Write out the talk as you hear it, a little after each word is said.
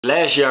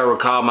Last year I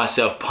recall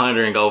myself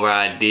pondering over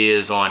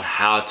ideas on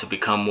how to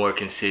become more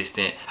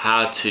consistent,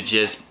 how to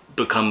just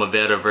become a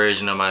better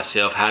version of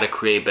myself, how to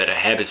create better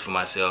habits for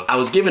myself. I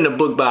was given a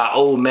book by an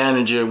old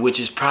manager, which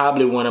is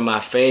probably one of my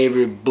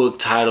favorite book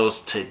titles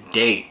to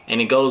date.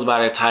 And it goes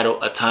by the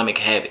title Atomic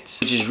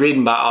Habits, which is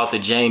written by author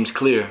James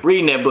Clear.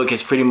 Reading that book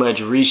has pretty much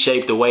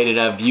reshaped the way that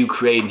I view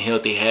creating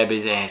healthy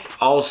habits, and has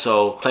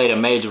also played a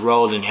major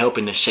role in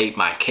helping to shape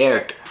my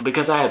character.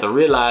 Because I had to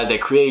realize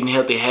that creating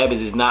healthy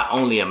habits is not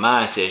only a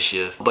mindset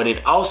shift, but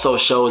it also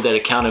shows that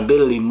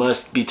accountability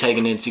must be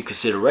taken into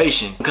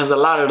consideration. Because a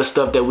lot of the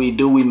stuff that we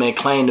do, we may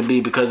claim to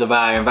be because of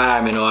our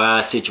environment or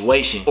our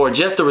situation, or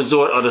just the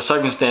result of the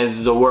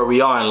circumstances of where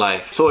we are in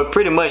life. So it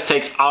pretty much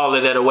takes all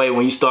of that away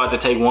when you start to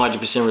take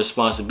 100%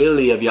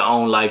 responsibility of your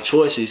own life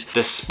choices,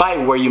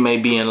 despite where you may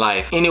be in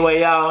life.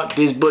 Anyway, y'all,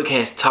 this book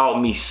has taught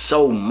me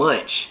so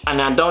much.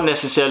 And I don't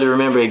necessarily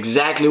remember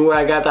exactly where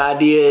I got the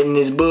idea in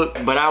this book,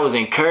 but I was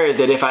encouraged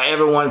that if I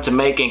ever wanted to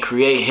make and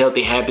create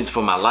healthy habits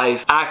for my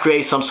life, I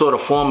create some sort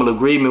of formal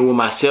agreement with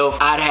myself.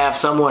 I'd have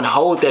someone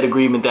hold that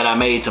agreement that I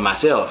made to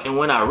myself. And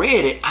when I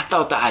read it, I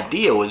thought the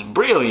idea was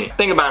brilliant.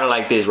 Think about it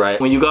like this, right?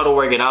 When you go to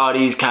work at all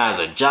these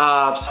kinds of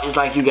jobs, it's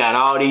like you got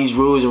all these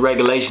rules and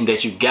regulations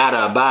that you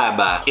gotta abide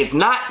by. If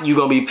not, you're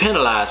gonna be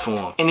penalized for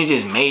them. And it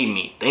just made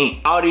me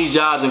think. All these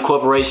jobs and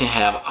corporations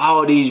have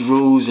all these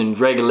rules and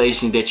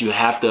regulations that you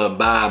have to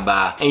abide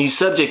by, and you're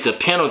subject to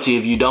penalty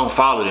if you don't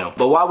follow them.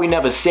 But why we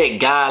never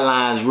set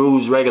guidelines,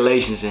 rules,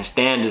 regulations, and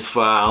standards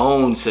for our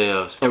own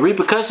selves, and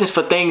repercussions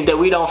for things that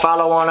we don't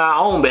follow on our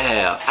own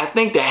behalf? I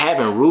think that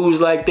having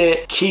rules like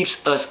that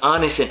keeps us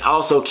honest and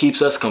also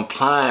keeps us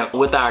compliant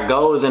with our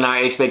goals and our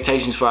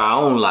expectations for our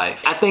own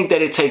life. I think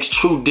that it takes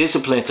true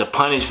discipline to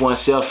punish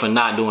oneself for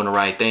not doing the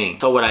right thing.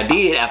 So what I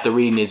did after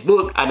reading this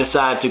book, I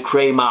decided to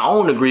create my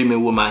own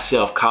agreement with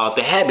myself called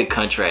the Habit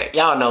Contract.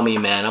 Y'all know me,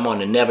 man. I'm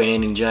on a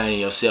never-ending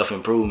journey of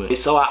self-improvement.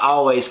 So I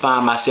always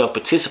find myself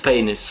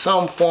participating in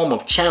some form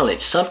of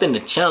challenge, something to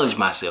challenge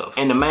myself.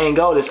 And the main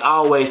goal is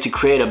always to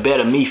create a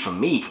better me for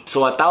me.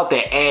 So I thought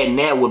that adding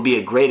that would be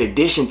a great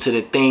addition to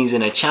the things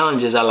and the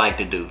challenges I like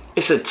to do.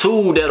 It's a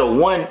tool that'll,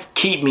 one,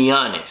 keep me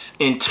honest,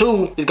 and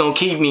two, it's gonna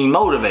keep me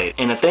motivated.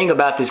 And the thing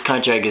about this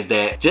contract is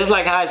that just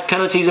like how its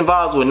penalties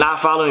involved with not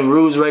following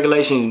rules,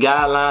 regulations,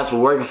 guidelines for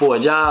working for a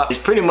job, it's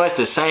pretty much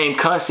the same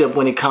concept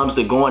when it comes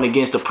to going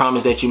against the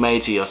promise that you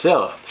made to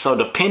yourself. So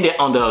dependent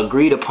on the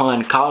agreed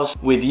upon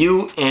cost with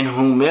you and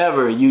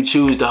whomever you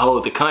choose to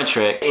hold the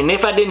contract. And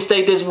if I didn't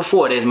state this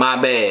before, that's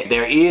my bad.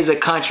 There is a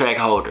contract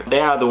holder. They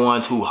are the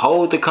ones who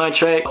hold the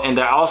contract, and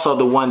they're also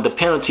the one the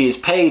penalty is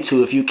paid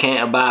to if you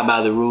can't abide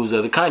by the rules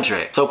of the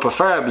contract. So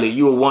preferably,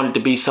 you will want it to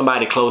be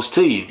somebody close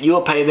to you.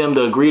 You'll pay them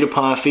the agreed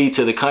upon fee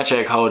to the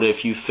contract holder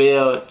if you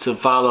fail to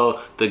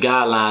follow the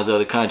guidelines of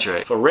the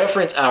contract. For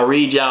reference, I'll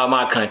read y'all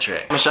my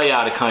contract. I'm gonna show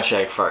y'all the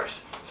contract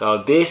first.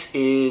 So this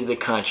is the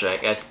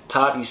contract. At the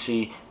top you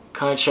see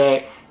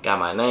contract, got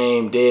my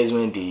name,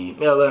 Desmond D.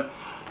 Miller.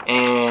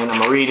 And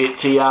I'm gonna read it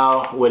to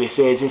y'all what it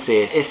says. It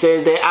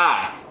says that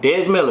I,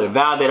 Des Miller,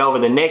 vow that over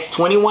the next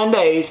 21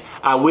 days,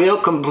 I will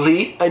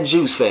complete a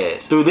juice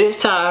fast. Through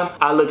this time,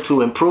 I look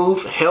to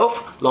improve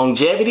health,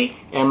 longevity,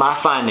 and my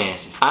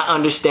finances. I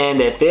understand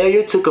that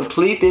failure to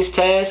complete this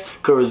task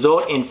could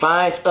result in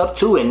fines up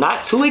to and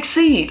not to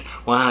exceed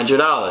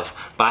 $100.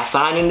 By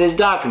signing this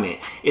document,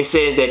 it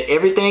says that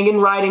everything in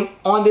writing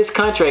on this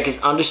contract is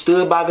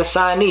understood by the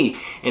signee,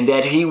 and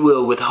that he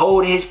will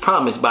withhold his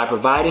promise by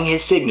providing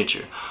his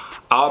signature.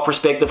 All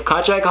prospective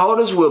contract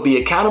holders will be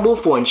accountable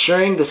for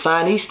ensuring the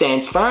signee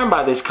stands firm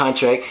by this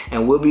contract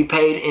and will be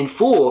paid in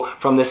full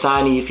from the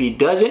signee if he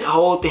doesn't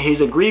hold to his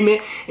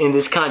agreement in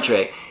this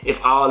contract.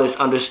 If all is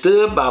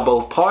understood by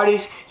both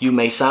parties, you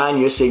may sign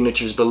your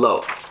signatures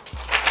below.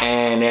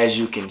 And as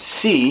you can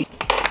see,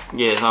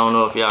 yes, I don't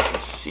know if y'all can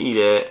see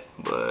that,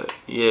 but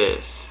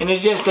yes. And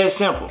it's just that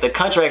simple. The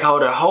contract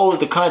holder holds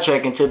the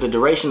contract until the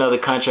duration of the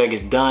contract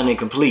is done and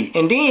complete.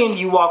 And then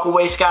you walk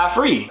away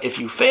scot-free. If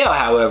you fail,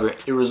 however,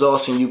 it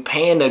results in you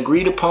paying the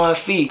agreed upon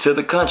fee to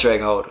the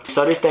contract holder.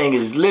 So this thing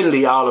is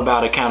literally all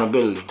about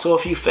accountability. So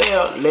if you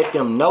fail, let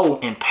them know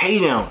and pay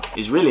them.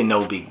 It's really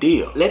no big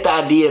deal. Let the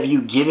idea of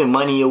you giving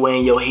money away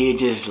in your head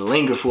just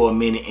linger for a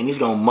minute, and it's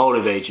gonna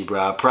motivate you,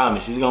 bro. I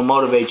promise. It's gonna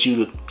motivate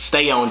you to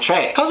stay on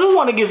track. Cause who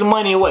wanna give some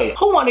money away?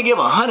 Who wanna give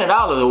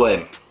 $100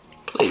 away?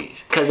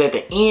 Please. Because at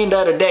the end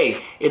of the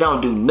day, it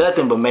don't do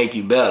nothing but make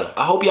you better.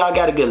 I hope y'all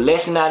got a good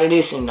lesson out of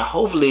this, and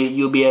hopefully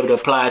you'll be able to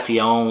apply it to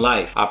your own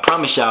life. I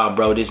promise y'all,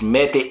 bro, this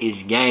method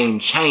is game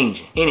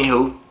changing.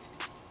 Anywho,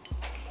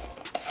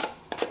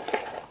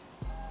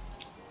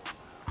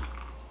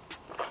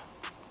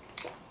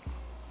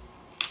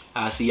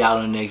 I'll see y'all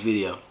in the next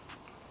video.